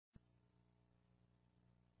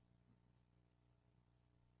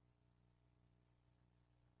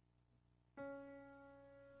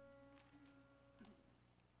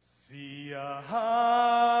Siya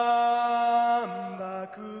hamba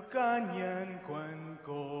ku kanyan kwan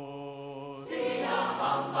ko. Siya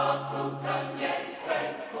hamba ku kanyan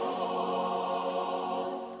kwan ko.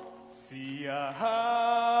 Siya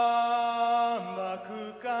hamba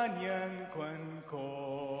ku kanyan kwan ko.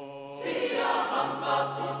 Siya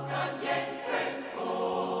hamba ku kanyan kwan ko.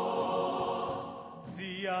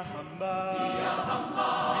 Siya hamba. Siya hamba.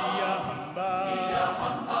 Siya hamba. Siya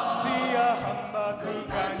hamba. Siya hamba ku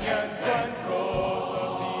kanyan kwan ko. So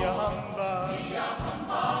siya hamba. Siya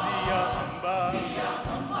hamba. Siya hamba. Siya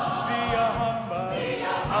hamba. Siya hamba.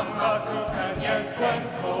 Siya Hamba ku kanyan kwan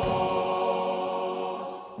ko.